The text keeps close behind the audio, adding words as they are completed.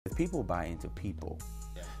people buy into people.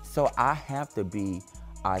 So I have to be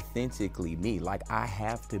authentically me. Like, I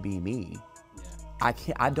have to be me.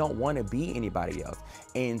 I don't want to be anybody else.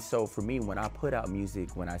 And so for me, when I put out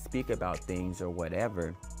music, when I speak about things or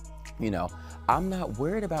whatever, you know, I'm not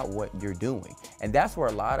worried about what you're doing. And that's where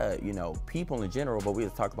a lot of, you know, people in general, but we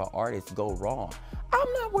just talk about artists, go wrong.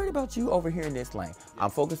 I'm not worried about you over here in this lane.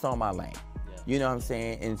 I'm focused on my lane. You know what I'm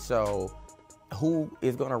saying? And so who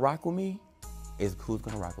is going to rock with me is who's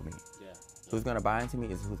going to rock with me. Who's going to buy into me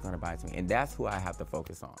is who's going to buy into me. And that's who I have to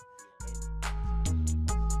focus on.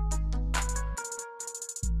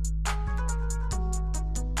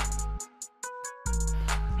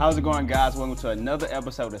 How's it going, guys? Welcome to another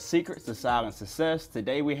episode of Secrets to Silent Success.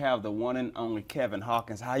 Today we have the one and only Kevin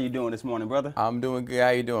Hawkins. How you doing this morning, brother? I'm doing good. How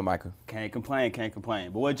you doing, Michael? Can't complain.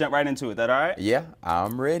 But we'll jump right into it. That all right? Yeah,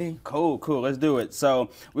 I'm ready. Cool. Let's do it. So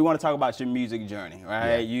we want to talk about your music journey,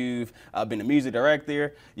 right? You've been a music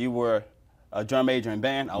director. You were a drum major in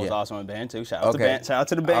band. I was also in band too. Shout out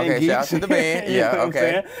to the band. Okay, geeks. shout out to the band. Yeah,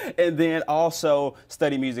 okay. And then also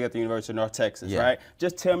study music at the University of North Texas, right?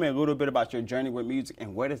 Just tell me a little bit about your journey with music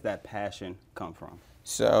and where does that passion come from?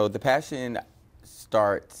 So the passion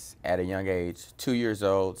starts at a young age, 2 years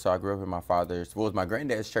old. So I grew up in my father's, well, it was my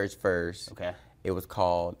granddad's church first. Okay. It was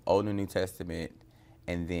called Old and New Testament.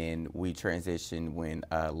 And then we transitioned when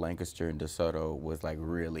Lancaster and DeSoto was like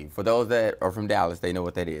really, for those that are from Dallas, they know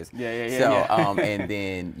what that is. Yeah. And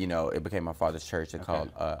then, you know, it became my father's church. It's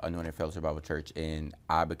called Anointed Fellowship Bible Church. And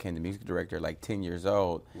I became the music director like 10 years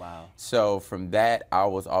old. Wow. So from that, I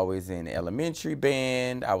was always in elementary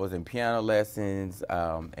band. I was in piano lessons.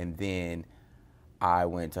 And then I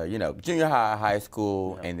went to, you know, junior high, high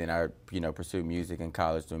school. And then I, you know, pursued music in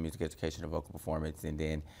college, doing music education and vocal performance. And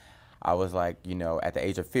then I was like, you know, at the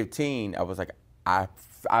age of 15, I was like, I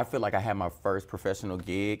feel like I had my first professional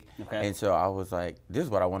gig. And so I was like, this is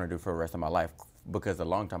what I want to do for the rest of my life. Because a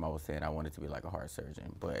long time I was saying I wanted to be like a heart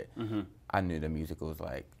surgeon. But I knew the music was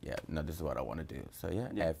like, no, this is what I want to do. So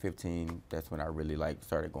at 15, that's when I really like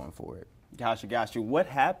started going for it. Got you. What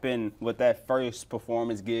happened with that first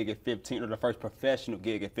performance gig at 15 or the first professional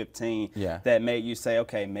gig at 15 that made you say,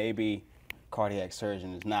 okay, maybe cardiac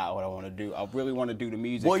surgeon is not what I want to do. I really want to do the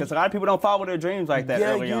music because a lot of people don't follow their dreams like that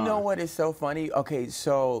early on. You know what is so funny? Okay,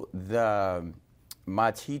 so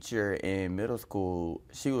my teacher in middle school,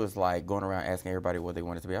 she was like going around asking everybody what they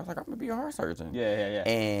wanted to be. I was like, I'm going to be a heart surgeon. Yeah.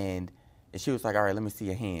 And she was like, all right, let me see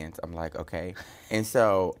your hands. I'm like, okay. And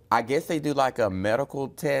so I guess they do like a medical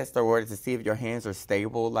test or whatever to see if your hands are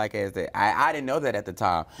stable. Like I didn't know that at the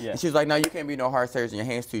time. And she was like, no, you can't be no heart surgeon. Your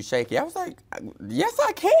hand's too shaky. I was like, yes,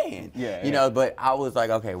 I can. You know, but I was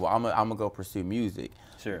like, okay, well, I'm gonna go pursue music.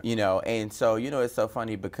 Sure. You know, and so, you know, it's so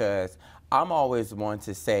funny because I'm always one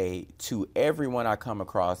to say to everyone I come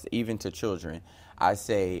across, even to children, I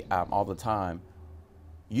say all the time,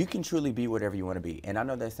 you can truly be whatever you want to be. And I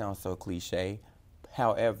know that sounds so cliche.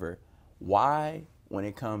 However, why, when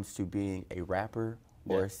it comes to being a rapper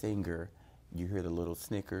or a singer, you hear the little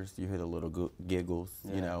snickers, you hear the little giggles,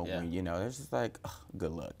 you know, when, you know, it's just like,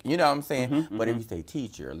 good luck. You know what I'm saying? But if you say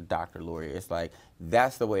teacher, doctor, lawyer, it's like,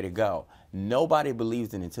 that's the way to go. Nobody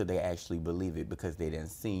believes it until they actually believe it because they done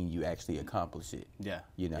seen you actually accomplish it.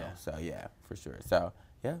 You know, so for sure. So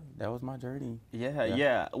yeah, that was my journey.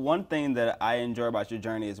 Yeah. One thing that I enjoy about your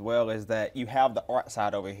journey as well is that you have the art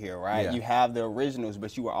side over here, right? You have the originals,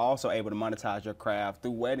 but you were also able to monetize your craft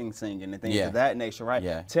through wedding singing and things of that nature,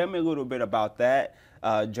 right? Tell me a little bit about that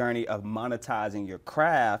journey of monetizing your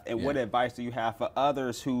craft and what advice do you have for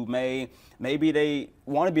others who maybe they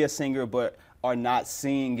want to be a singer but are not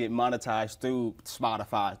seeing it monetized through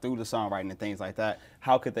Spotify, through the songwriting and things like that?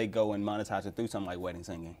 How could they go and monetize it through something like wedding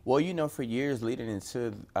singing? Well, you know, for years leading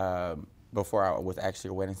into, before I was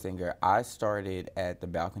actually a wedding singer, I started at the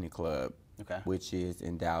Balcony Club, which is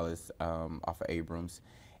in Dallas off of Abrams.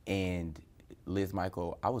 And Liz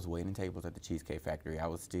Michael, I was waiting tables at the Cheesecake Factory. I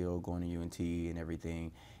was still going to UNT and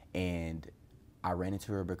everything. And I ran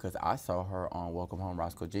into her because I saw her on Welcome Home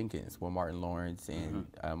Roscoe Jenkins with Martin Lawrence and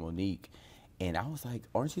Monique. And I was like,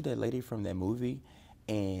 aren't you that lady from that movie?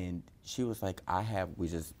 And she was like, we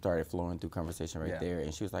just started flowing through conversation right there.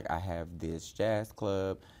 And she was like, I have this jazz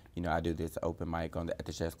club. You know, I do this open mic at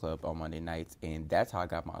the jazz club on Monday nights. And that's how I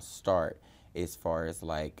got my start as far as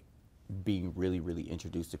like being really, really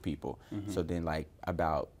introduced to people. So then like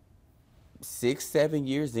about 6-7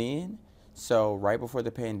 years in, so right before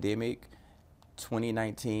the pandemic,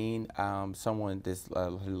 2019, this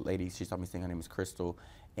lady, she saw me sing, her name is Crystal,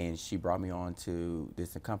 and she brought me on to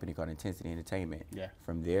this company called Intensity Entertainment.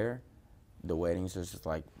 From there, the weddings were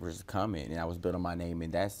just coming, and I was building my name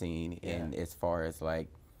in that scene. And as far as like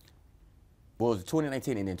Well, it was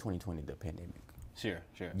 2019 and then 2020, the pandemic. Sure.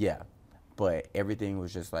 Yeah. But everything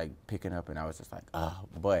was just like picking up and I was just like,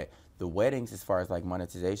 but the weddings, as far as like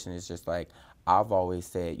monetization, is just like, I've always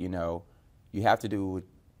said, you know, you have to do what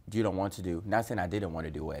you don't want to do. Not saying I didn't want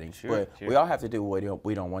to do weddings, but we all have to do what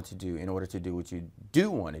we don't want to do in order to do what you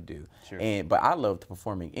do want to do. But I loved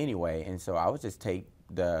performing anyway, and so I would just take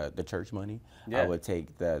the church money. I would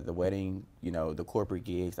take the wedding, you know, the corporate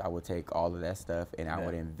gigs. I would take all of that stuff and I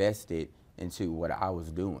would invest it into what I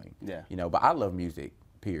was doing. You know, but I love music.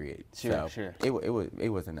 Period. Sure. It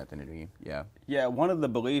wasn't nothing to me. Yeah. Yeah. One of the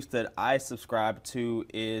beliefs that I subscribe to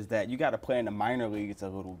is that you got to play in the minor leagues a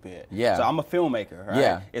little bit. Yeah. So I'm a filmmaker. Right?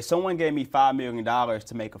 Yeah. If someone gave me $5 million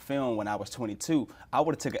to make a film when I was 22, I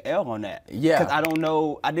would have took an L on that. Yeah. Because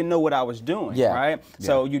I didn't know what I was doing. Yeah. Right. Yeah.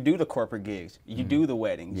 So you do the corporate gigs, you do the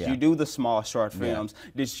weddings, you do the small short films.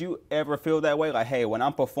 Did you ever feel that way? Like, hey, when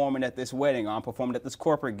I'm performing at this wedding, or I'm performing at this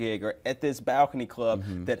corporate gig, or at this balcony club,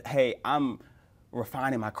 that hey, I'm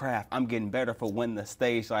refining my craft. I'm getting better for when the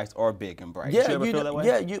stage lights are big and bright. Yeah, you ever feel that way?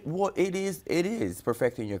 Yeah, well, it is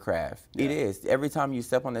perfecting your craft. Yeah. It is. Every time you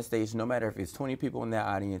step on that stage, no matter if it's 20 people in that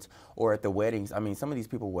audience or at the weddings, I mean, some of these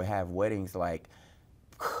people would have weddings like,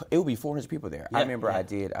 it would be 400 people there. I remember I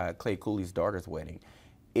did Clay Cooley's daughter's wedding.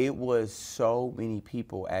 It was so many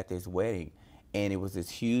people at this wedding. And it was this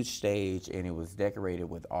huge stage, and it was decorated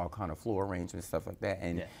with all kind of floor arrangements and stuff like that.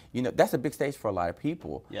 And, you know, that's a big stage for a lot of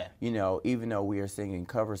people. Yeah. You know, even though we are singing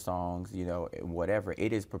cover songs, you know, whatever,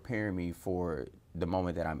 it is preparing me for the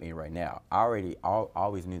moment that I'm in right now. I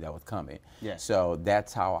always knew that was coming. Yeah. So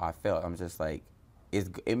that's how I felt. I'm just like,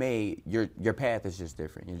 your path is just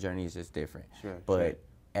different. Your journey is just different. Sure. But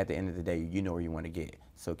at the end of the day, you know where you want to get.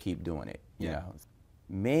 So keep doing it. You know,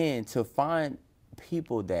 man, to find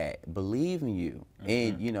people that believe in you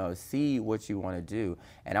and, you know, see what you want to do.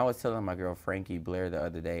 And I was telling my girl Frankie Blair the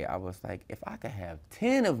other day, I was like, if I could have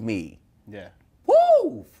 10 of me,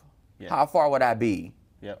 woo, how far would I be?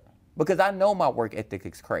 Yep. Because I know my work ethic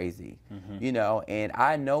is crazy, you know, and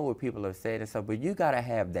I know what people have said and stuff, but you got to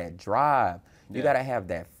have that drive. You got to have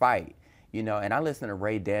that fight, you know. And I listen to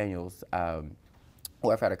Ray Daniels,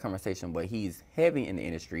 who I've had a conversation, but he's heavy in the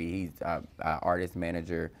industry. He's an artist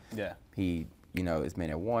manager. Yeah. He, you know, has been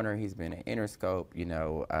at Warner. He's been at Interscope, you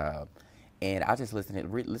know. And I just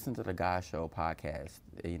listen to the Guy Show podcast.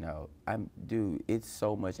 You know, dude, it's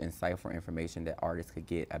so much insightful information that artists could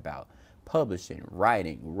get about publishing,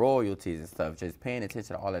 writing, royalties and stuff, just paying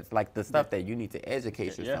attention to all that, like the stuff that you need to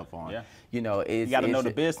educate yourself on. Yeah. You know, you got to know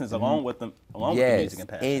the business along with the music and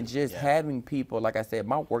passion. And just having people, like I said,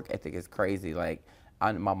 my work ethic is crazy. Like,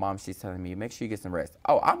 my mom, she's telling me, make sure you get some rest.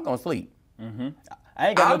 Oh, I'm going to sleep. I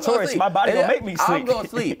ain't got no choice. My body gonna make me sleep. I'm gonna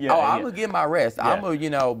sleep. I'm gonna get my rest. I'm gonna, you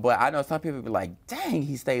know, but I know some people be like, dang,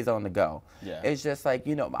 he stays on the go. Yeah. It's just like,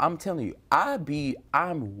 you know, I'm telling you,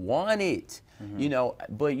 I'm wanted, you know,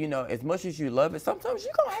 but you know, as much as you love it, sometimes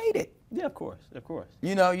you're gonna hate it. Yeah, of course.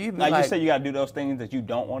 You know, you be like you say, you gotta do those things that you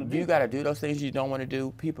don't want to do. You gotta do those things you don't want to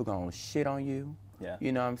do. People gonna shit on you. Yeah.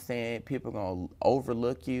 You know what I'm saying? People gonna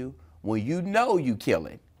overlook you when you know you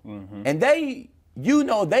killing, and they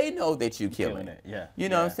know that you killing it. Yeah. You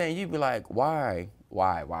know what I'm saying? You'd be like, why?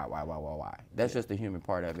 That's just the human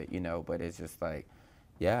part of it, you know, but it's just like,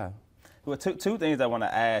 yeah. Well, two things I want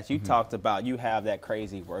to ask. You talked about you have that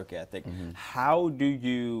crazy work ethic. How do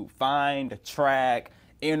you find, attract,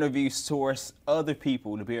 interview, source other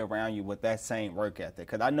people to be around you with that same work ethic?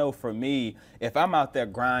 Because I know for me, if I'm out there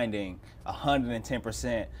grinding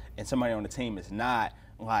 110% and somebody on the team is not,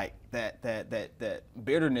 like that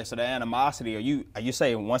bitterness or the animosity, or you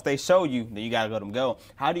say once they show you, then you gotta let them go.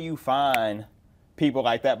 How do you find people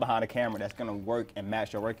like that behind the camera that's gonna work and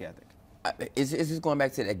match your work ethic? It's just going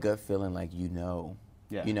back to that gut feeling, like, you know,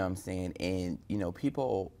 you know what I'm saying? And, you know,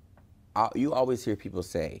 people, you always hear people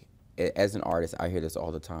say, as an artist, I hear this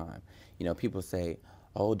all the time. You know, people say,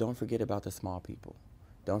 oh, don't forget about the small people.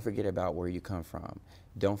 Don't forget about where you come from.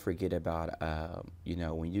 Don't forget about, you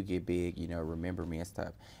know, when you get big, you know, remember me and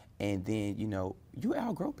stuff. And then, you know, you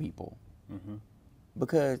outgrow people.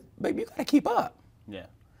 Because, baby, you got to keep up. Yeah.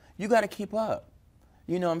 You got to keep up.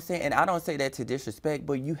 You know what I'm saying? And I don't say that to disrespect,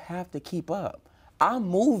 but you have to keep up. I'm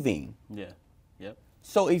moving. Yeah. Yep.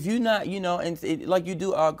 So if you're not, you know, and like you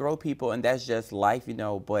do outgrow people, and that's just life, you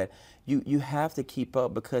know, but you have to keep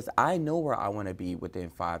up, because I know where I want to be within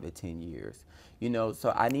 5 to 10 years. You know,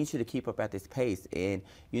 so I need you to keep up at this pace. And,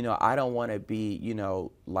 you know, I don't want to be, you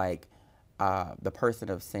know, like the person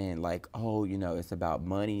of saying like, oh, you know, it's about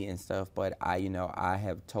money and stuff. But you know, I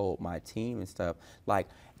have told my team and stuff, like,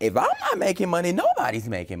 if I'm not making money, nobody's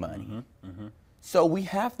making money. So we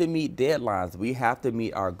have to meet deadlines. We have to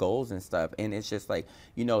meet our goals and stuff. And it's just like,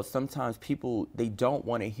 you know, sometimes people, they don't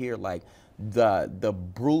want to hear like the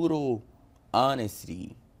brutal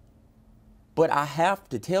honesty. But I have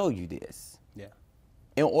to tell you this. Yeah.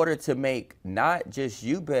 In order to make not just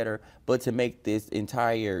you better, but to make this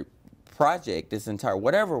entire project, this entire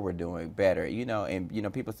whatever we're doing better, you know. And, you know,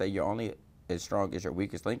 people say you're only as strong as your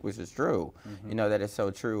weakest link, which is true. You know, that is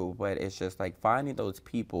so true. But it's just like finding those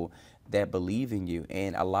people that believe in you.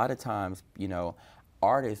 And a lot of times, you know,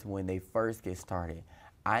 artists, when they first get started,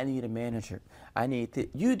 I need a manager. I need to,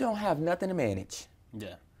 you don't have nothing to manage.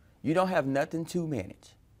 Yeah. You don't have nothing to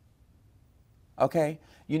manage. Okay?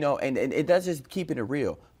 You know, and it does just keeping it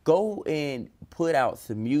real. Go and put out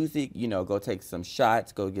some music, you know, go take some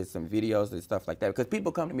shots, go get some videos and stuff like that. Because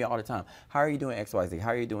people come to me all the time. How are you doing XYZ? How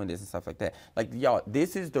are you doing this and stuff like that? Like, y'all,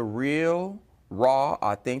 this is the real, raw,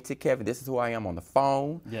 authentic Kevin. This is who I am on the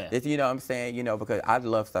phone. Yeah. This, you know what I'm saying? You know, because I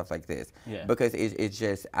love stuff like this. Yeah. Because it's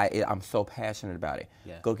just, I'm so passionate about it.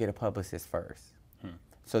 Yeah. Go get a publicist first.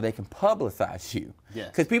 So they can publicize you. Yes.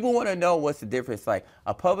 Because people want to know what's the difference. Like,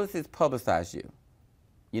 a publicist publicize you.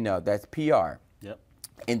 You know, that's PR. Yep.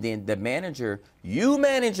 And then the manager, you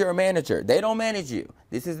manage your manager. They don't manage you.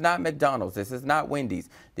 This is not McDonald's. This is not Wendy's.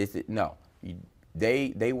 This is, no.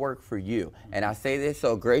 They work for you. And I say this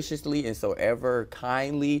so graciously and so ever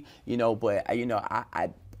kindly, you know, but, you know,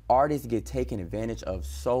 artists get taken advantage of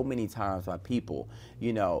so many times by people.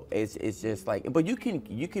 You know, it's just like, but you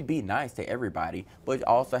could be nice to everybody, but you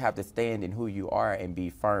also have to stand in who you are and be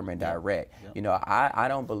firm and direct. Yep. You know, I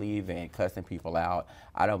don't believe in cussing people out.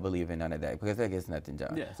 I don't believe in none of that because that gets nothing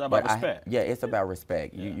done. Yeah, it's about respect. It's about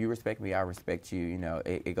respect. Yeah. You respect me, I respect you. You know,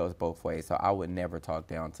 it goes both ways. So I would never talk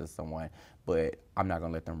down to someone, but I'm not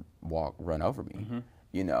gonna let them run over me.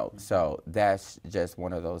 You know, so that's just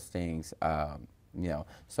one of those things. You know,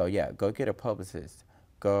 so yeah, go get a publicist.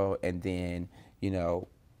 Go and then, you know,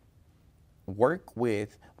 work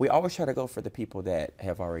with, we always try to go for the people that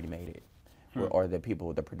have already made it or the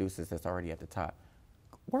people, the producers that's already at the top.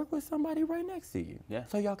 Work with somebody right next to you. Yeah.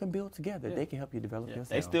 So y'all can build together. Yeah. They can help you develop yourself.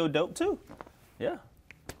 They still dope too. Yeah.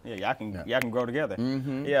 Yeah, y'all can grow together.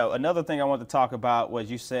 Yeah, another thing I wanted to talk about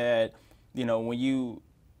was you said, you know, when you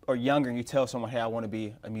are younger and you tell someone, hey, I want to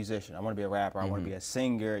be a musician, I want to be a rapper, I want to be a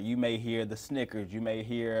singer, you may hear the snickers, you may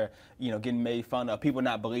hear, you know, getting made fun of, people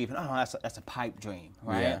not believing, oh, that's a pipe dream,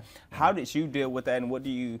 right? Yeah. How did you deal with that, and what do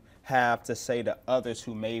you have to say to others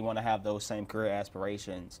who may want to have those same career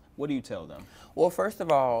aspirations? What do you tell them? Well, first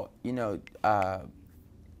of all, you know,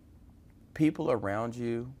 people around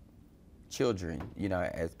you, children, you know,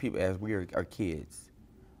 as we are kids,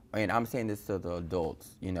 and I'm saying this to the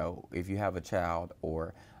adults, you know, if you have a child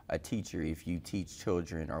or a teacher, if you teach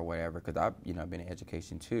children or whatever, because I've, you know, been in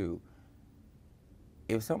education too.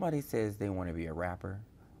 If somebody says they want to be a rapper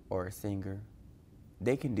or a singer,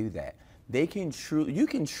 they can do that. They can you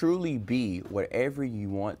can truly be whatever you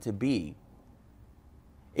want to be.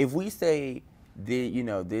 If we say, you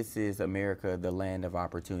know, this is America, the land of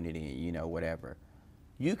opportunity, you know, whatever,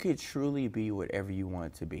 you could truly be whatever you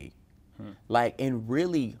want to be. Like, and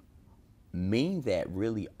really mean that,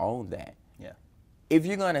 really own that. Yeah. If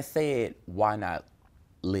you're gonna say it, why not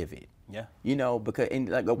live it? Yeah. You know, because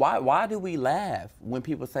like, why do we laugh when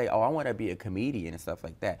people say, "Oh, I want to be a comedian" and stuff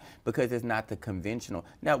like that? Because it's not the conventional.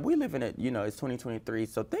 Now we live in you know, it's 2023,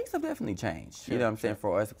 so things have definitely changed. Sure, you know what I'm saying?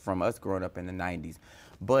 For us, from us growing up in the 90s.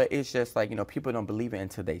 But it's just like, you know, people don't believe it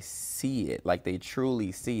until they see it, like they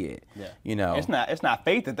truly see it. Yeah. You know, it's not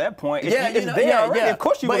faith at that point. It's there already. Yeah. Of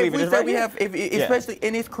course you believe it. But especially,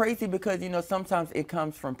 and it's crazy because, you know, sometimes it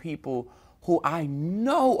comes from people who I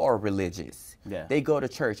know are religious. Yeah. They go to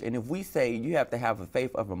church, and if we say you have to have a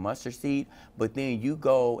faith of a mustard seed, but then you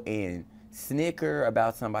go and snicker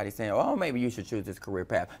about somebody saying, "Oh, maybe you should choose this career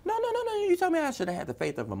path." No. You told me I should have had the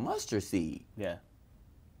faith of a mustard seed. Yeah.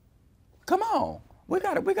 Come on. We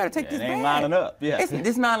gotta take this back. It ain't lining up. Yeah.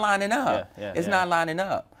 It's not lining up. It's not lining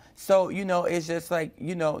up. So, you know, it's just like,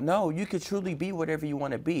 you know, no, you could truly be whatever you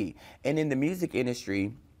want to be. And in the music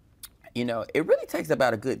industry, you know, it really takes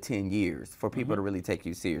about a good 10 years for people to really take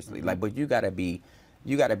you seriously. Like, but you gotta be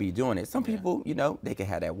doing it. Some people, you know, they can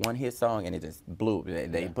have that one hit song and it just blew.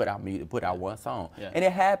 They put out one song, and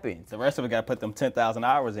it happens. The rest of it got to put them 10,000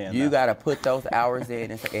 hours in. You got to put those hours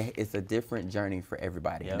in. It's a different journey for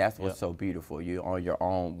everybody, and that's what's so beautiful. You're on your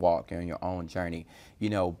own walk, you're on your own journey, you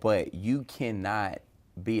know. But you cannot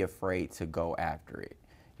be afraid to go after it,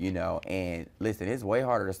 you know. And listen, it's way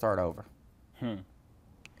harder to start over.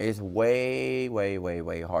 It's way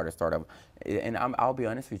harder to start over. And I'll be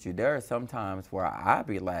honest with you, there are some times where I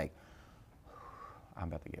be like, I'm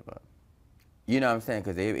about to give up. You know what I'm saying?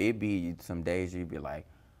 Because it'd be some days you'd be like,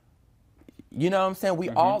 you know what I'm saying? We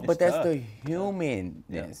all, but that's the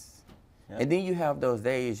humanness. Yeah. And then you have those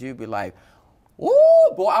days you'd be like,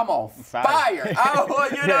 ooh, boy, I'm on fire. Oh,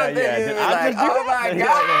 you know what I'm saying? You'd be like, oh my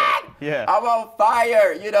God, I'm on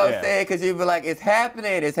fire. You know what I'm saying? Because you'd be like, it's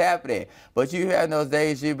happening, it's happening. But you have those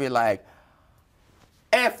days you'd be like,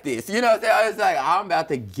 F this. You know what I'm saying? It's like, I'm about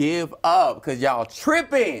to give up because y'all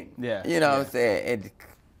tripping. Yeah. You know what I'm saying? And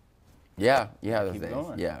yeah, those days.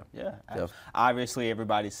 Going. Yeah. So, obviously,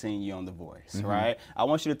 everybody's seen you on The Voice, right? I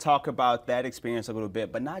want you to talk about that experience a little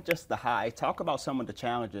bit, but not just the high. Talk about some of the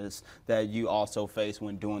challenges that you also faced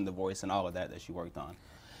when doing The Voice and all of that you worked on.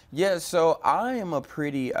 Yeah, so I am a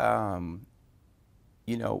pretty,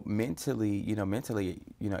 mentally,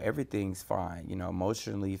 everything's fine,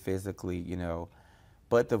 emotionally, physically,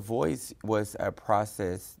 But The Voice was a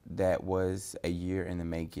process that was a year in the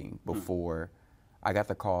making before I got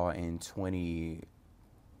the call in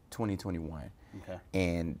 2021. Okay.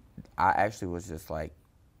 And I actually was just like,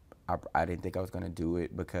 I didn't think I was going to do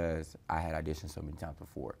it because I had auditioned so many times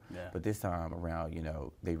before. Yeah. But this time around,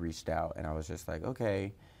 they reached out and I was just like,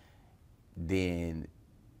 okay. Then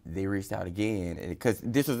they reached out again because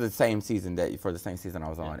this was the same season I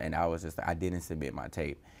was on. And I was just, I didn't submit my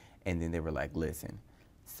tape. And then they were like, listen,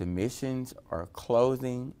 submissions are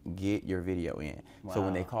closing, get your video in. Wow. So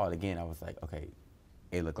when they called again, I was like, okay,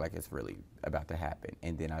 it looked like it's really about to happen.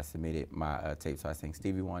 And then I submitted my tape. So I sang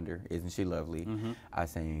Stevie Wonder, Isn't She Lovely? I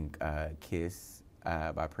sang Kiss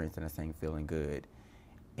by Prince, and I sang Feeling Good.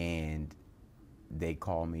 And they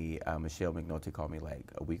called me, Michelle McNulty called me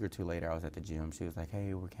like a week or two later. I was at the gym. She was like,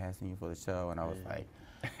 hey, we're casting you for the show. And I was like,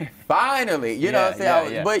 finally, you know what I'm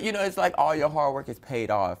saying? But, it's like all your hard work is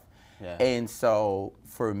paid off. Yeah. And so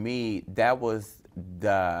for me, that was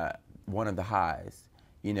one of the highs.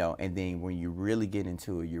 And then when you really get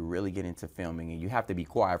into it, you really get into filming, and you have to be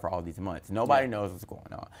quiet for all these months. Nobody knows what's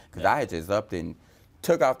going on. Because I had just upped and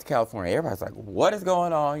took off to California. Everybody's like, what is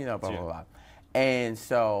going on? Blah, blah, blah. And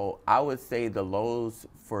so I would say the lows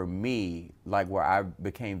for me, like where I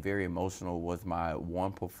became very emotional, was my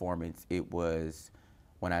one performance. It was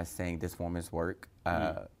when I sang This Woman's Work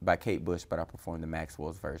by Kate Bush, but I performed the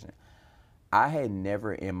Maxwell's version. I had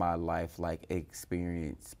never in my life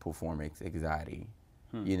experienced performance anxiety.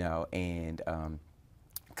 And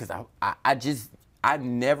because I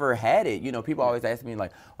never had it. People always ask me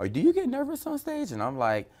like, or do you get nervous on stage? And I'm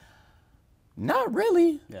like, not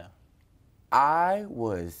really. Yeah. I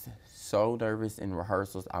was so nervous in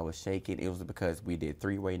rehearsals. I was shaking. It was because we did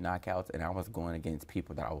 3-way knockouts, and I was going against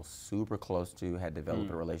people that I was super close to, had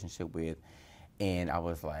developed a relationship with. And I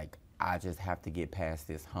was like, I just have to get past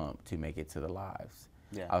this hump to make it to the lives.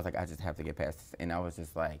 Yeah. I was like, I just have to get past this. And I was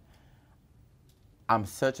just like, I'm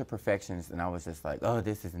such a perfectionist, and I was just like, oh,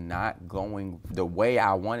 this is not going the way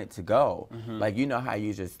I want it to go. Like, how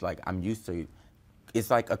you just like, I'm used to, it's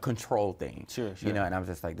like a control thing. Sure. And I was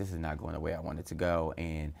just like, this is not going the way I want it to go.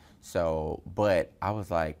 And so, but I was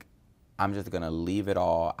like, I'm just going to leave it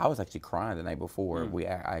all. I was actually crying the night before I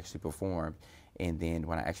actually performed. And then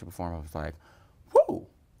when I actually performed, I was like, whoo.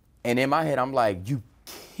 And in my head, I'm like, you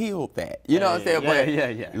killed that. You know what I'm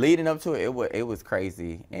saying? But leading up to it, it was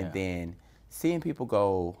crazy. And then seeing people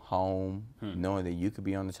go home, knowing that you could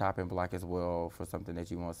be on the chopping block as well for something that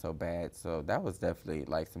you want so bad. So that was definitely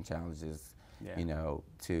like some challenges,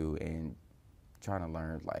 too, and trying to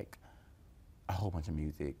learn like a whole bunch of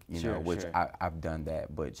music, which I've done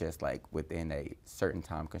that, but just like within a certain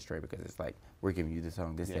time constraint, because it's like, we're giving you the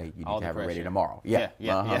song this day, you need to have it ready tomorrow. Yeah,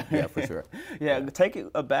 for sure. Take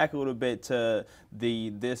it back a little bit to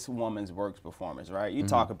This Woman's Works performance, right? You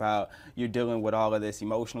talk about you're dealing with all of this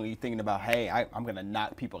emotionally, you're thinking about, hey, I'm going to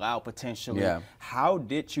knock people out potentially. Yeah. How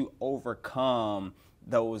did you overcome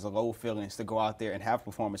those low feelings to go out there and have a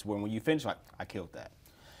performance where when you finish, like, I killed that?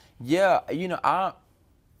 Yeah,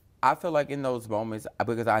 I feel like in those moments,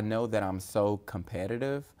 because I know that I'm so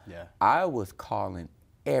competitive, I was calling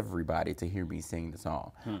everybody to hear me sing the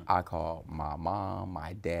song. I called my mom,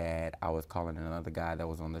 my dad. I was calling another guy that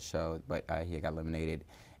was on the show, but he got eliminated.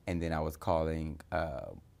 And then I was calling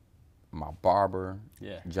my barber,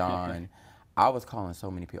 John. I was calling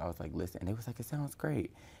so many people. I was like, listen. And they was like, it sounds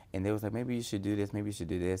great. And they was like, maybe you should do this. Maybe you should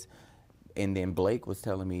do this. And then Blake was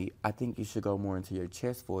telling me, I think you should go more into your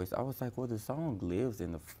chest voice. I was like, well, the song lives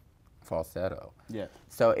in the falsetto. Yeah.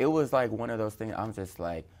 So it was like one of those things. I'm just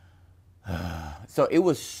like, so it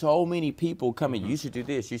was so many people coming, you should do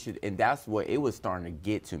this, you should, and that's what it was starting to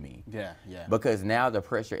get to me. Yeah. Because now the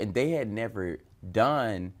pressure, and they had never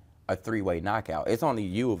done a 3-way knockout. It's only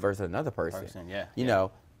you versus another person. You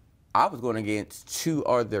know, I was going against two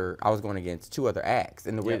other acts.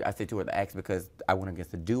 And the way I say two other acts because I went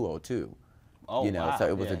against a duo too. Oh, you know, wow. So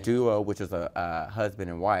it was a duo, which was a husband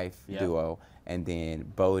and wife duo, and then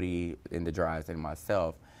Bodie in the drives and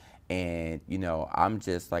myself. And, you know, I'm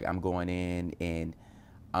just like, I'm going in, and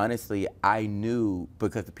honestly, I knew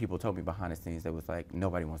because the people told me behind the scenes, that was like,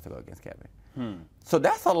 nobody wants to go against Kevin. So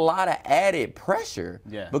that's a lot of added pressure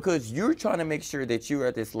because you're trying to make sure that you're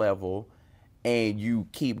at this level and you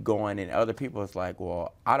keep going, and other people is like,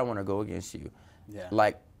 well, I don't want to go against you.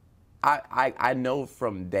 Like, I know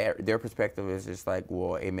from their perspective, it's just like,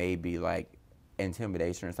 well, it may be like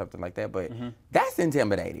intimidation or something like that, but that's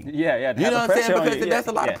intimidating. You know what I'm saying? Because that's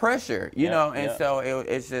a lot of pressure, you know, and so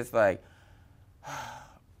it's just like,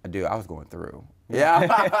 dude, I was going through.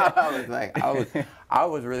 I was like, I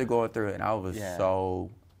was really going through it, and I was so,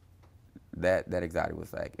 that anxiety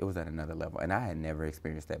was like, it was at another level, and I had never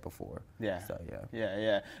experienced that before. So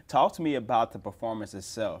Talk to me about the performance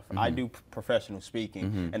itself. I do professional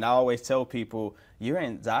speaking, and I always tell people, your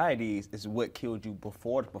anxiety is what killed you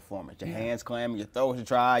before the performance. Your hands clamming, your throat's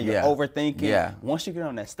dry, you're overthinking. Once you get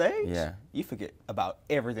on that stage, you forget about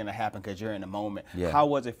everything that happened because you're in the moment. How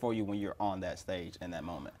was it for you when you're on that stage in that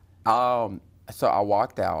moment? So I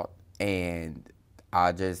walked out, and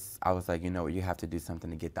I was like, you know what, you have to do something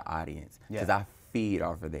to get the audience. Because I feed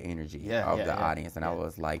off of the energy of the audience. And I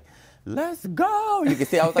was like, let's go. You can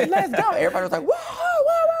see I was like, let's go. Everybody was like, whoa,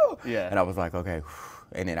 whoa, whoa. And I was like, okay.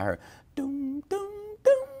 And then I heard, doom, doom,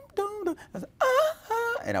 doom, doom, doom. I was like,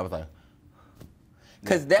 and I was like,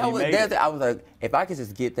 because I was like, if I could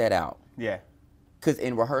just get that out. Because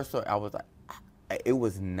in rehearsal, I was like, it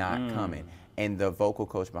was not coming. And the vocal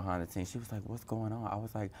coach behind the scenes, she was like, what's going on? I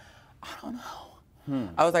was like, I don't know.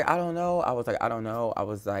 I was like, I don't know. I was like, I don't know. I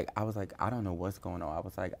was like, I don't know what's going on. I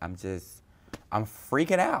was like, I'm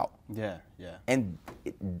freaking out. And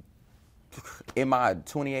in my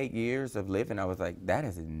 28 years of living, I was like, that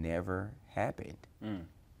has never happened.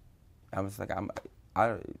 I was like,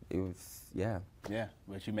 but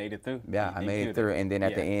you made it through. I made it through. And then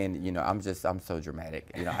at the end, you know, I'm so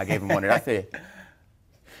dramatic. You know, I gave him one and I said,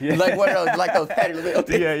 like one of those, like those Patty LaBelle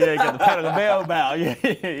things. You got the Patty LaBelle bow.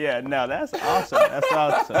 No, that's awesome. That's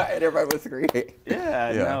awesome. And everybody was screaming.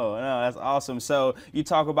 No, that's awesome. So you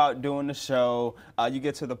talk about doing the show. You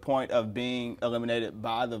get to the point of being eliminated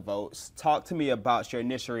by the votes. Talk to me about your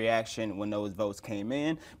initial reaction when those votes came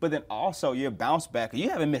in, but then also your bounce back. You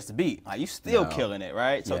haven't missed a beat. You still killing it,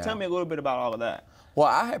 right? So tell me a little bit about all of that. Well,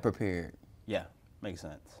 I had prepared. Makes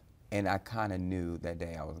sense. And I kind of knew that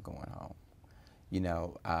day I was going home. You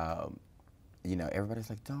know, everybody's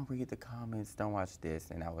like, don't read the comments, don't watch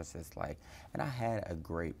this. And I was just like, and I had a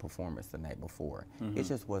great performance the night before. It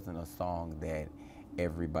just wasn't a song that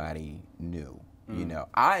everybody knew. You know,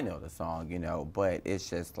 I know the song, you know, but it's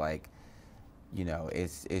just like, you know,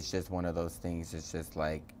 it's just one of those things. It's just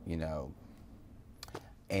like, you know,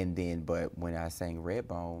 and then, but when I sang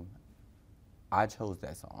Redbone, I chose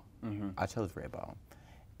that song. I chose Redbone.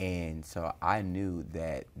 And so I knew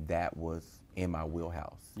that that was in my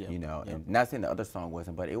wheelhouse, you know, and not saying the other song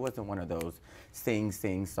wasn't, but it wasn't one of those sing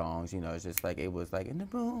songs, you know. It's just like, it was like in the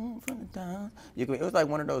room from the down. It was like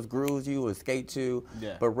one of those grooves you would skate to.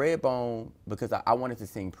 But Redbone, because I wanted to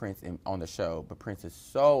sing Prince on the show, but Prince is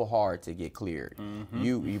so hard to get cleared.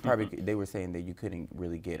 You probably, they were saying that you couldn't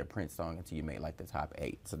really get a Prince song until you made like the top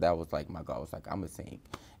 8. So that was like my goal. I was like, I'm gonna sing.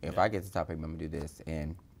 If I get to the top 8, I'm gonna do this.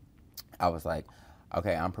 And I was like,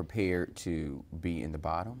 okay, I'm prepared to be in the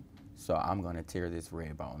bottom. So I'm gonna tear this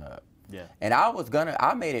Redbone up. And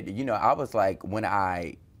I made it, you know, I was like, when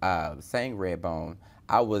I sang Redbone,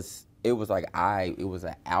 it was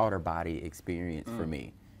an outer body experience for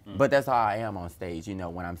me. But that's how I am on stage, you know,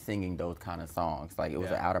 when I'm singing those kind of songs. Like, it was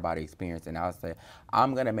an outer body experience, and I was like,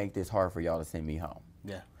 I'm gonna make this hard for y'all to send me home.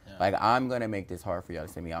 Like, I'm gonna make this hard for y'all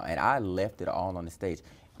to send me out. And I left it all on the stage.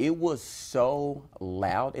 It was so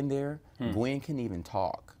loud in there, Gwen couldn't even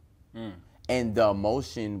talk. And the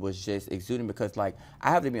emotion was just exuding because, like, I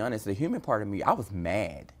have to be honest, the human part of me, I was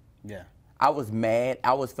mad. I was mad.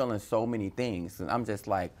 I was feeling so many things. And I'm just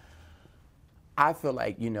like, I feel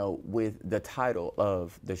like, you know, with the title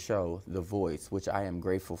of the show, The Voice, which I am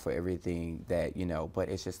grateful for everything that, you know, but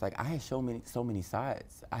it's just like, I had so many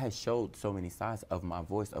sides. I had showed so many sides of my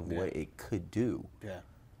voice, of what it could do.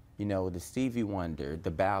 You know, the Stevie Wonder,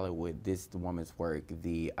 the ballad with this woman's work,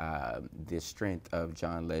 the strength of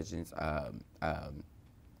John Legend's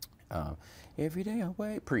every day I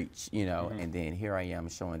wait, preach, you know, and then here I am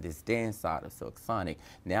showing this dance side of Silk Sonic.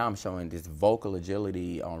 Now I'm showing this vocal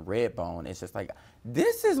agility on Redbone. It's just like,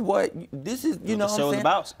 this is, you know what I'm saying? The show's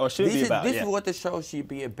about, or should be about. This is what the show should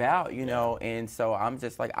be about, you know, and so I'm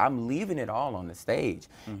just like, I'm leaving it all on the stage.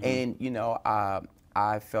 And, you know,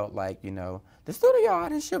 I felt like, you know, the studio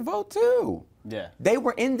audience should vote too. Yeah. They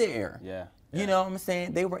were in there. Yeah. You know what I'm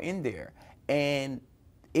saying? They were in there. And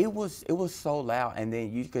it was so loud, and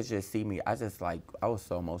then you could just see me. I was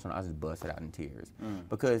so emotional. I just busted out in tears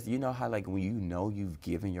because you know how like when you know you've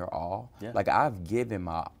given your all, like I've given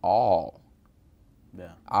my all.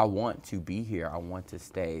 Yeah. I want to be here. I want to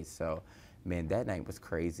stay. So, man, that night was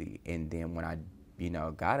crazy. And then when I, you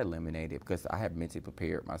know, got eliminated because I had mentally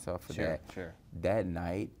prepared myself for that. Sure. That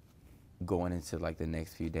night, going into like the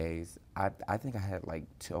next few days, I think I had like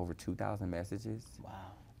over 2,000 messages.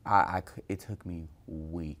 Wow. It took me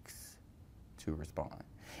weeks to respond,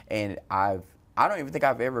 and I don't even think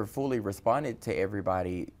I've ever fully responded to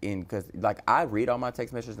everybody because like I read all my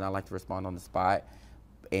text messages and I like to respond on the spot,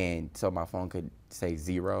 and so my phone could say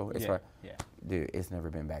 0. Dude, it's never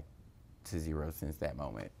been back to 0 since that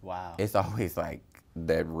moment. Wow. It's always like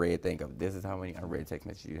that red thing of this is how many unread text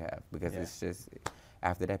messages you have because it's just.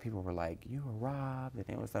 After that, people were like, "You were robbed," and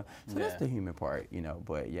it was so that's the human part, you know.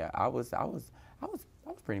 But yeah, I was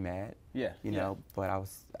pretty mad. Yeah. You know, but I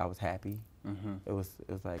was happy. It was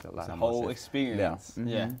like a lot of whole experience.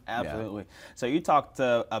 Yeah, absolutely. So you talked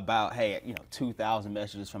about, hey, you know, 2,000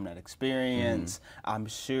 messages from that experience. I'm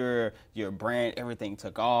sure your brand, everything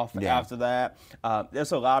took off after that.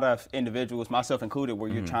 There's a lot of individuals, myself included, where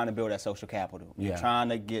you're trying to build that social capital. You're trying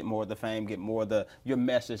to get more of the fame, get more of your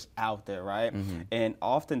message out there, right? And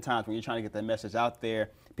oftentimes when you're trying to get that message out there,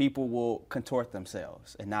 people will contort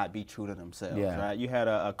themselves and not be true to themselves, right? You had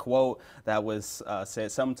a quote that was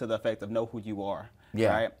said something to the effect of know who you are,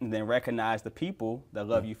 right? And then recognize the people that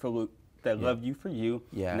love you for love you for you,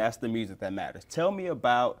 and that's the music that matters. Tell me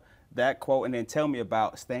about that quote, and then tell me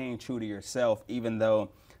about staying true to yourself, even though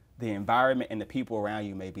the environment and the people around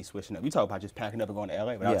you may be switching up. You talk about just packing up and going to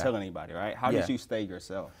LA without telling anybody, right? How did you stay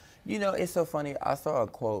yourself? You know, it's so funny. I saw a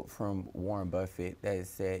quote from Warren Buffett that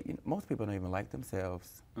said, you know, most people don't even like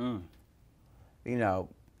themselves. You know,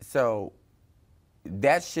 so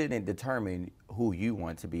that shouldn't determine who you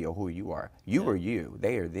want to be or who you are. You are you.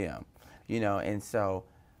 They are them. You know, and so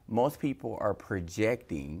most people are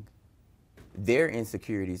projecting their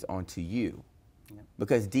insecurities onto you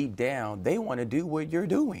because deep down they want to do what you're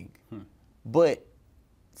doing. But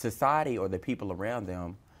society or the people around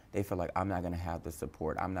them, they feel like, I'm not going to have the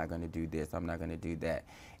support. I'm not going to do this. I'm not going to do that.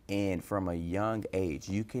 And from a young age,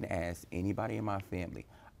 you can ask anybody in my family.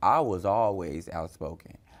 I was always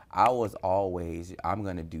outspoken. I was always, I'm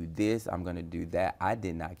going to do this. I'm going to do that. I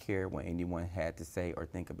did not care what anyone had to say or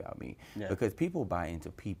think about me because people buy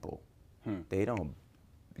into people. They don't,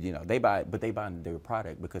 you know, they buy into their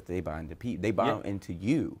product because they buy into people. They buy into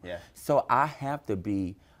you. So I have to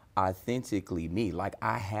be authentically me. Like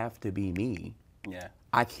I have to be me.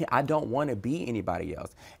 I don't want to be anybody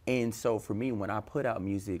else. And so for me, when I put out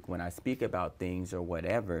music, when I speak about things or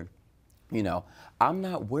whatever, you know, I'm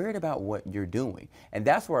not worried about what you're doing. And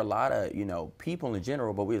that's where a lot of, you know, people in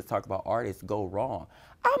general, but we just talk about artists, go wrong.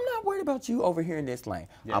 I'm not worried about you over here in this lane.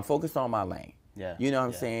 I'm focused on my lane. You know what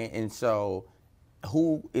I'm saying? And so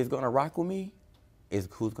who is going to rock with me is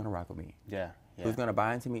who's going to rock with me. Who's going to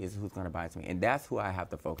buy into me is who's going to buy into me. And that's who I have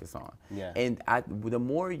to focus on. And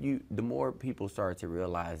the more people start to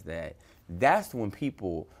realize that, that's when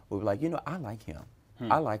people will be like, you know, I like him.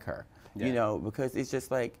 I like her. You know, because it's just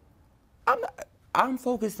like, I'm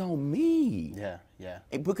focused on me.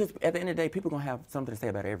 Because at the end of the day, people are going to have something to say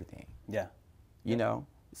about everything. You know?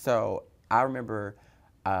 So I remember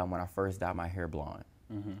when I first dyed my hair blonde.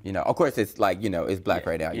 You know, of course, it's like, you know, it's black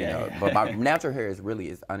right now, you know, but my natural hair is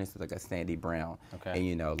honestly like a sandy brown. And,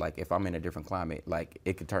 you know, like if I'm in a different climate, like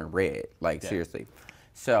it could turn red, like seriously.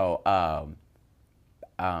 So,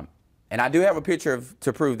 and I do have a picture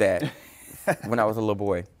to prove that when I was a little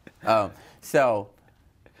boy. So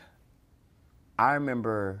I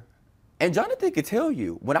remember, and Jonathan could tell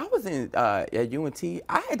you, when I was at UNT,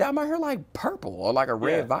 I had dyed my hair like purple or like a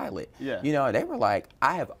red violet. You know, they were like,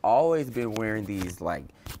 I have always been wearing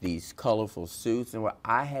these colorful suits, and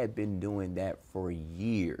I had been doing that for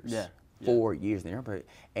years. 4 years.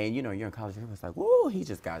 And you know, you're in college, everyone's like, woo, he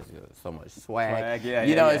just got so much swag.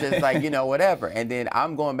 It's just like, you know, whatever. And then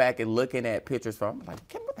I'm going back and looking at pictures from, I'm like,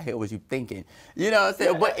 Kevin, what the hell was you thinking? You know what I'm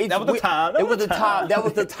saying? But that was the time. It was the time. That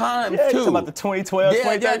was the time, too. Talking about the 2012,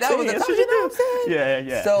 2013. That was the time, you know what I'm saying?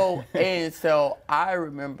 Yeah. So I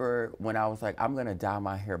remember when I was like, I'm going to dye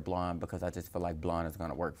my hair blonde because I just feel like blonde is going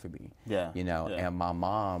to work for me. Yeah. You know, and my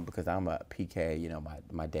mom, because I'm a PK, you know,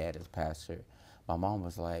 my dad is pastor. My mom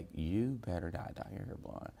was like, you better not dye your hair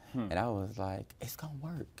blonde. And I was like, it's going to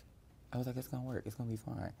work. I was like, it's going to work. It's going to be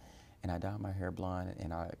fine. And I dyed my hair blonde,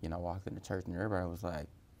 and I, you know, walked into church, and everybody was like,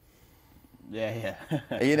 yeah.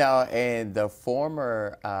 You know, and the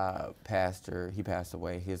former pastor, he passed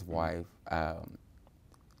away, his wife,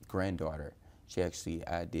 granddaughter, she actually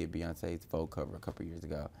did Beyonce's Vogue cover a couple years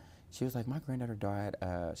ago. She was like, my granddaughter died.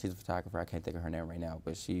 She's a photographer. I can't think of her name right now,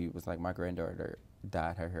 but she was like, my granddaughter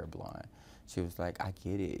dyed her hair blonde. She was like, I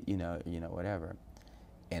get it, you know, whatever.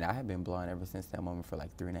 And I have been blonde ever since that moment for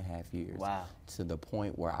like 3.5 years. Wow. To the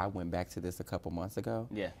point where I went back to this a couple months ago.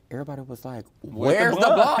 Yeah. Everybody was like, where's the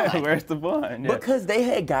blonde? Where's the blonde? Yeah. Because they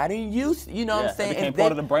had gotten used, you know what I'm saying? It became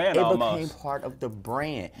part of the brand almost. It became part of the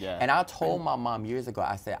brand. Yeah. And I told my mom years ago,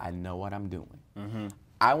 I said, I know what I'm doing.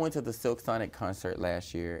 I went to the Silk Sonic concert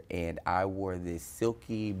last year, and I wore this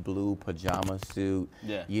silky blue pajama suit,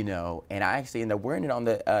 you know, and I actually ended up wearing it on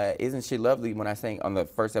the Isn't She Lovely when I sang on the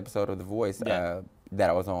first episode of The Voice that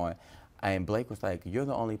I was on. And Blake was like, you're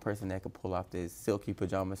the only person that could pull off this silky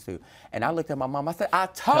pajama suit. And I looked at my mom, I said, I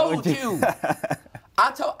told you.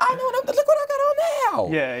 I know what look what I got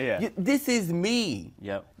on now. Yeah. This is me.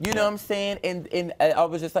 Yep. You know what I'm saying? And I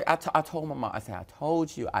was just like, I told my mom, I said, I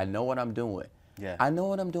told you, I know what I'm doing. Yeah. I know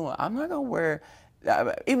what I'm doing. I'm not going to wear,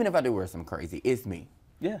 even if I do wear some crazy, it's me.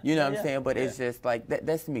 Yeah. You know what I'm saying? But it's just like,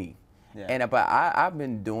 that's me. Yeah. And but I've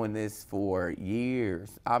been doing this for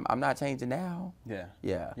years. I'm not changing now.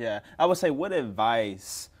 Yeah. I would say, what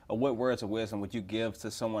advice or what words of wisdom would you give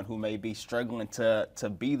to someone who may be struggling to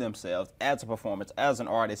be themselves as a performance, as an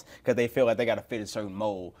artist, because they feel like they got to fit a certain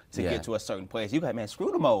mold to get to a certain place? You got, man,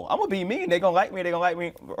 screw the mold. I'm gonna be me. They're gonna like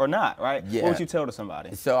me or not, right? Yeah. What would you tell to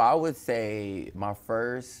somebody? So I would say my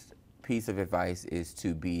first piece of advice is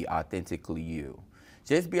to be authentically you.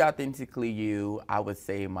 Just be authentically you. I would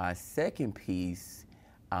say my second piece,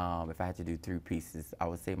 if I had to do 3 pieces, I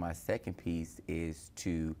would say my second piece is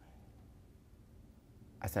to,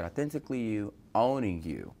 I said authentically you, owning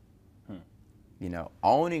you. You know,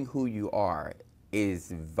 owning who you are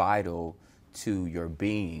is vital to your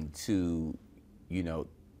being, to, you know,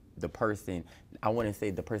 the person, I wouldn't say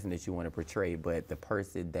the person that you want to portray, but the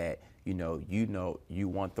person that, you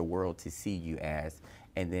want the world to see you as.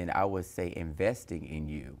 And then I would say investing in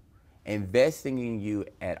you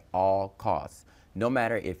at all costs. No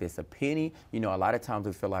matter if it's a penny, you know, a lot of times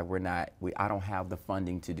we feel like I don't have the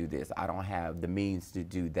funding to do this. I don't have the means to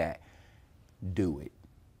do that. Do it.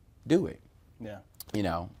 Yeah. You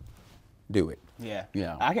know, do it. Yeah.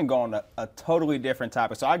 Yeah. I can go on a totally different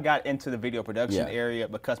topic. So I got into the video production area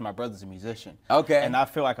because my brother's a musician. Okay. And I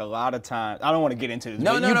feel like a lot of times, I don't want to get into this.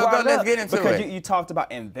 No, let's get into it. Because you talked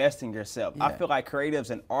about investing yourself. I feel like creatives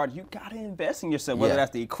and art, you got to invest in yourself, whether that's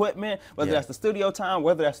the equipment, whether that's the studio time,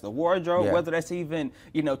 whether that's the wardrobe, whether that's even,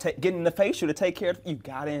 you know, getting the facial to take care of, you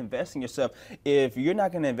got to invest in yourself. If you're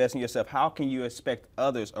not going to invest in yourself, how can you expect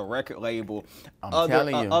others, a record label,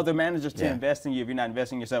 other managers to invest in you if you're not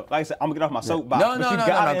investing in yourself? Like I said, I'm going to get off my soapbox. No,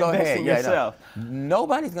 go ahead. In yourself.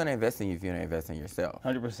 Nobody's gonna invest in you if you don't invest in yourself.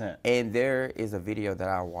 100%. And there is a video that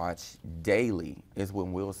I watch daily. Is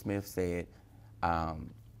when Will Smith said,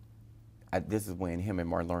 this is when him and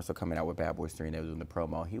Martin Lawrence were coming out with Bad Boys 3 and they were doing the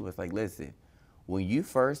promo. He was like, listen, when you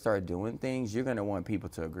first start doing things, you're gonna want people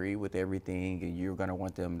to agree with everything, and you're gonna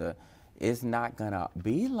want them to. It's not gonna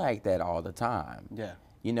be like that all the time. Yeah.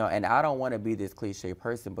 You know, and I don't want to be this cliche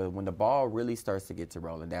person, but when the ball really starts to get to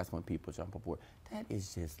rolling, that's when people jump aboard. That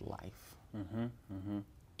is just life.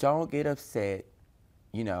 Don't get upset,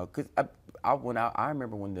 you know, because I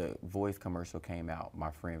remember when the Voice commercial came out,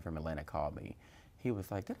 my friend from Atlanta called me. He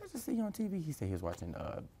was like, did I just see you on TV? He said he was watching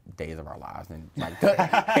Days of Our Lives. And like,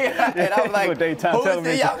 and I was like, like,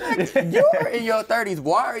 you're in your 30s.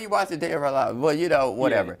 Why are you watching Days of Our Lives? Well, you know,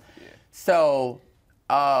 whatever. Yeah. So,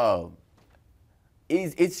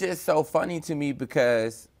 it's just so funny to me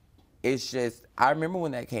because it's just, I remember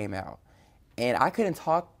when that came out and I couldn't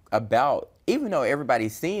talk about, even though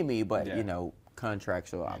everybody's seeing me, but you know,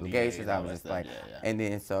 contractual obligations, I was just like, and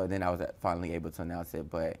then I was finally able to announce it,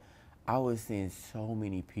 but I was seeing so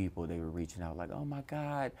many people, they were reaching out like, oh my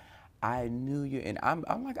God, I knew you. And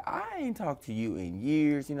I'm like, I ain't talked to you in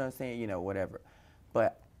years, you know what I'm saying, you know, whatever.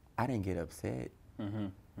 But I didn't get upset.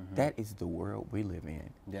 That is the world we live in.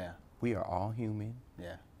 Yeah. We are all human.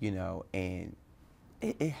 Yeah. You know, and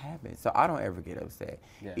it happens. So I don't ever get upset.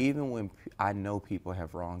 Yeah. Even when I know people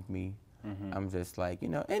have wronged me, I'm just like, you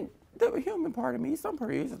know, and the human part of me, some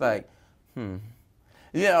part of me is like, you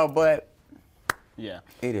know, but yeah,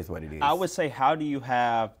 it is what it is. I would say, how do you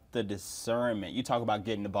have the discernment? You talk about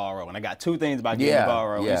getting the ball rolling. I got two things about getting the ball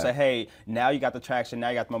rolling. You say, hey, now you got the traction, now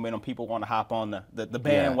you got the momentum. People want to hop on the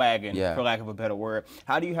bandwagon, for lack of a better word.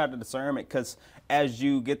 How do you have the discernment? Because as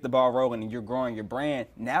you get the ball rolling and you're growing your brand,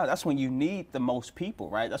 now that's when you need the most people,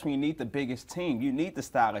 right? That's when you need the biggest team. You need the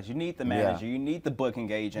stylist. You need the manager. You need the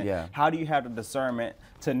booking agent. How do you have the discernment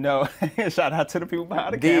to know? Shout out to the people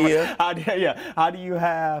behind the camera. How do you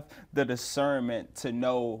have the discernment to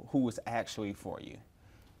know who is actually for you?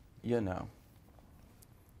 You know,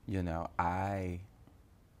 you know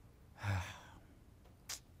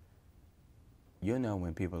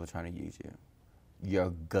when people are trying to use you.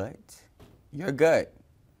 Your gut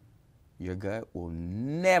will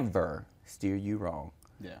never steer you wrong.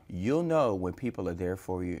 Yeah. You'll know when people are there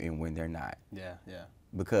for you and when they're not. Yeah, yeah.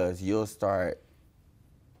 Because you'll start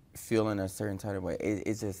feeling a certain type of way.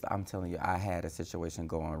 It's just, I'm telling you, I had a situation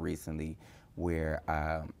go on recently where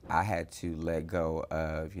I had to let go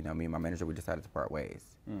of, you know, me and my manager, we decided to part ways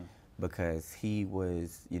because he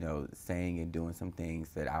was, you know, saying and doing some things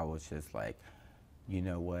that I was just like, you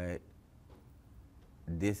know what,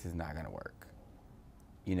 this is not gonna work.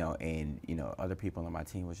 You know, and, you know, other people on my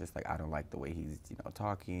team was just like, I don't like the way he's, you know,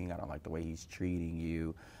 talking. I don't like the way he's treating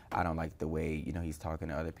you. I don't like the way, you know, he's talking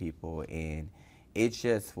to other people. And it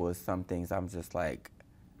just was some things I'm just like,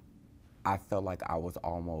 I felt like I was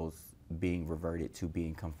almost being reverted to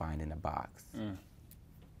being confined in a box.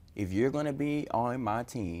 If you're going to be on my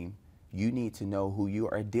team, you need to know who you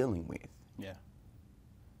are dealing with. Yeah.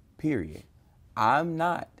 Period. I'm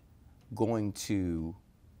not going to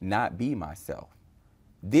not be myself.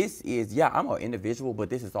 This is, I'm an individual, but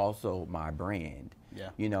this is also my brand. Yeah.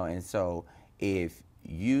 You know, and so if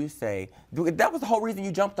you say, that was the whole reason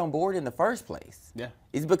you jumped on board in the first place. Yeah.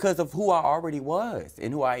 It's because of who I already was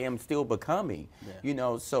and who I am still becoming. Yeah. You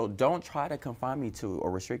know, so don't try to confine me to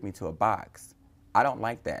or restrict me to a box. I don't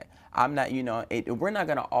like that. I'm not, you know, we're not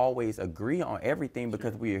going to always agree on everything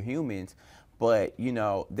because we are humans. But, you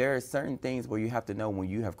know, there are certain things where you have to know when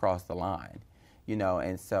you have crossed the line, you know,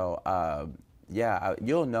 and so,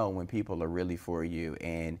 you'll know when people are really for you.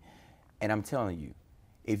 And I'm telling you,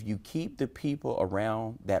 if you keep the people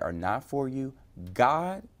around that are not for you,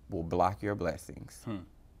 God will block your blessings.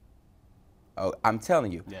 Oh, I'm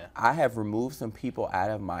telling you, I have removed some people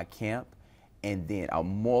out of my camp, and then a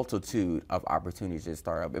multitude of opportunities just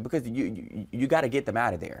start up because you got to get them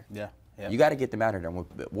out of there. Yeah. You got to get them out of there.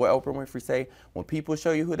 What Oprah Winfrey say? When people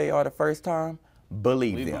show you who they are the first time,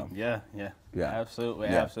 believe them. Yeah.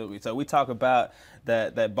 Absolutely. So we talk about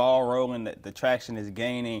that ball rolling, that the traction is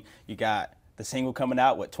gaining. You got the single coming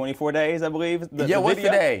out, 24 days, I believe? What's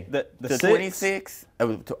today? The 26th?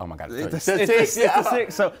 Oh, my God. It's the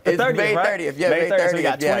 6th. So the 30th, May 30th, right? Yeah, May 30th. So you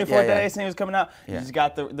got 24 days, singles coming out. Yeah. You just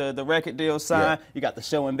got the record deal signed. Yeah. You got the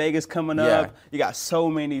show in Vegas coming up. You got so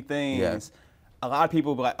many things. Yeah. A lot of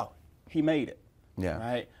people be like, oh, he made it. Yeah.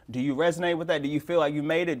 Right? Do you resonate with that? Do you feel like you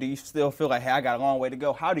made it? Do you still feel like, hey, I got a long way to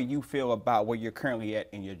go? How do you feel about where you're currently at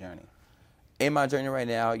in your journey? In my journey right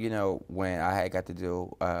now, you know, when I had got to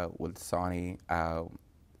deal with Sony,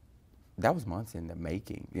 that was months in the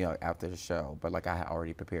making, you know, after the show. But like I had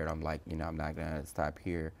already prepared, I'm like, you know, I'm not going to stop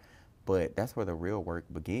here. But that's where the real work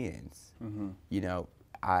begins. You know,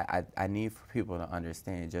 I need for people to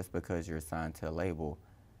understand just because you're assigned to a label,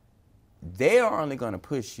 they are only going to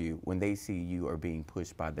push you when they see you are being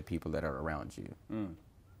pushed by the people that are around you.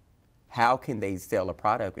 How can they sell a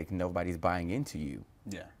product if nobody's buying into you?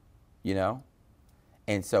 Yeah. You know?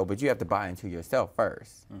 And so, but you have to buy into yourself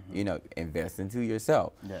first. You know, invest into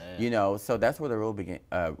yourself. You know, so that's where the real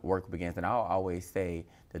work begins. And I'll always say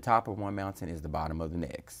the top of one mountain is the bottom of the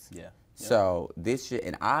next. So this shit,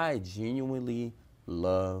 and I genuinely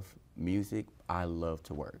love music. I love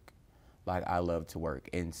to work. Like, I love to work.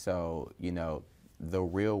 And so, you know, the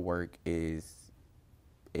real work is,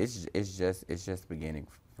 it's just beginning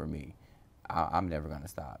for me. I'm never going to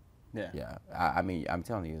stop. I mean, I'm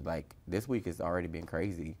telling you, like, this week has already been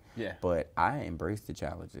crazy. But I embrace the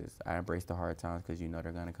challenges. I embrace the hard times because you know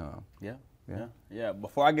they're going to come.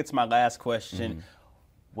 Before I get to my last question,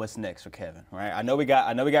 what's next for Kevin? Right? I know we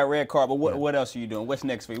got Red Car, but what else are you doing? What's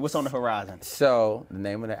next for you? What's on the horizon? So the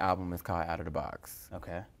name of the album is called Out of the Box.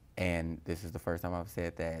 Okay. And this is the first time I've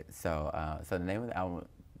said that. So the name of the album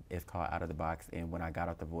is called Out of the Box. And when I got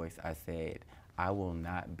off The Voice, I said, I will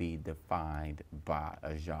not be defined by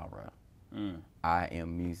a genre. I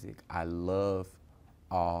am music. I love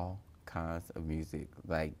all kinds of music,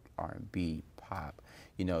 like R&B, pop,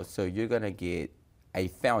 you know, so you're going to get a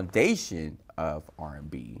foundation of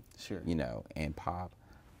R&B, sure, you know, and pop,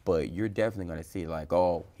 but you're definitely going to see like,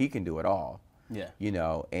 oh, he can do it all. Yeah. You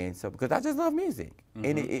know, and so because I just love music.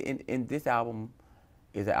 And this album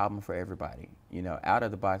is an album for everybody. You know, Out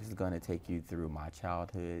of the Box is going to take you through my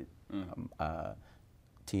childhood,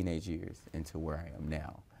 teenage years into where I am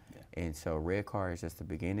now. Yeah. And so Red Car is just the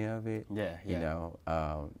beginning of it. Yeah, yeah. You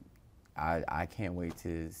know, I can't wait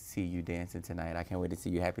to see you dancing tonight. I can't wait to see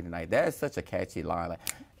you happy tonight. That is such a catchy line. Like,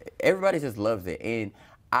 everybody just loves it. And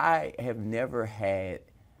I have never had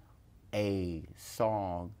a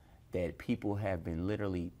song that people have been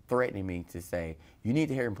literally threatening me to say, you need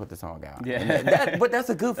to hear him put the song out. Yeah. But that's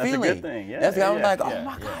a good feeling. That's a good thing. Yeah. That's I'm like, oh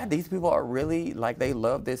my God, these people are really, like, they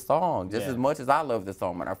love this song just as much as I love the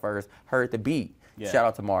song when I first heard the beat. Yeah. Shout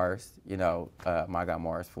out to Mars, you know, my guy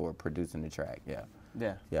Mars for producing the track. Yeah.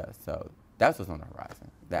 Yeah. Yeah. So that's what's on the horizon.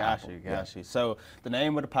 Got you. So the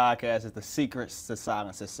name of the podcast is The Secrets to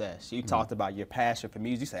Silent Success. You talked about your passion for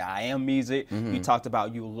music. You say, I am music. You talked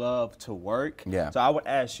about you love to work. Yeah. So I would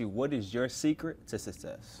ask you, what is your secret to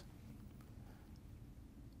success?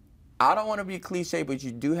 I don't want to be cliche, but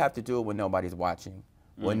you do have to do it when nobody's watching.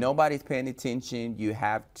 When nobody's paying attention, you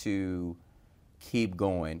have to keep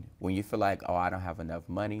going. When you feel like, oh, I don't have enough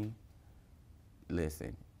money,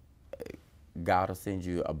 listen. God will send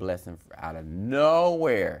you a blessing out of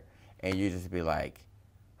nowhere, and you just be like,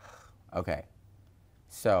 okay.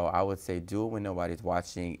 So I would say do it when nobody's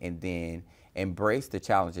watching, and then embrace the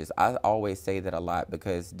challenges. I always say that a lot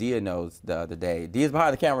because Dia knows the other day. Dia's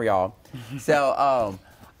behind the camera, y'all. So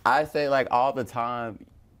I say like all the time,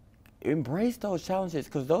 embrace those challenges,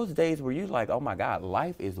 because those days where you like, oh my God,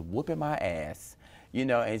 life is whooping my ass, you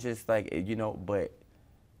know, and just like, you know, but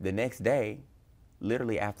the next day,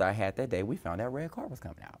 literally after I had that day, we found that Red Car was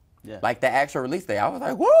coming out. Yeah. Like the actual release day, I was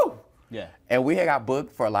like, woo! Yeah. And we had got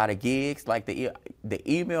booked for a lot of gigs, like the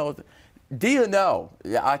emails. Dia know.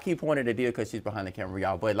 I keep pointing to Dia because she's behind the camera,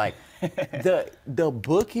 y'all. But like the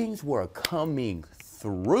bookings were coming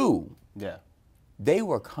through. Yeah. They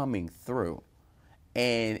were coming through.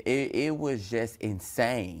 And it was just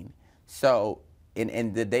insane. So,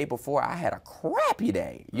 and the day before, I had a crappy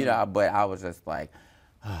day, you know, but I was just like,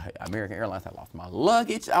 American Airlines, I lost my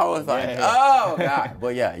luggage. I was like, oh God.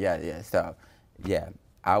 But yeah. So, yeah,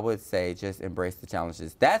 I would say just embrace the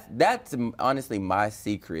challenges. That's honestly my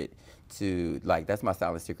secret to, like, that's my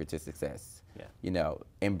silent secret to success. Yeah. You know,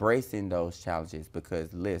 embracing those challenges,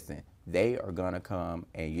 because listen, they are gonna come,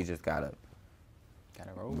 and you just gotta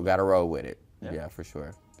roll with it. Yeah, for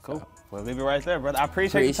sure. Cool. So. We'll leave it right there, brother. I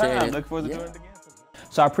appreciate your time. Look forward to doing it again.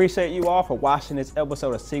 So I appreciate you all for watching this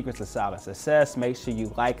episode of Secrets of Silent Success. Make sure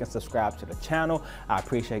you like and subscribe to the channel. I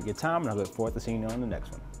appreciate your time, and I look forward to seeing you on the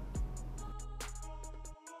next one.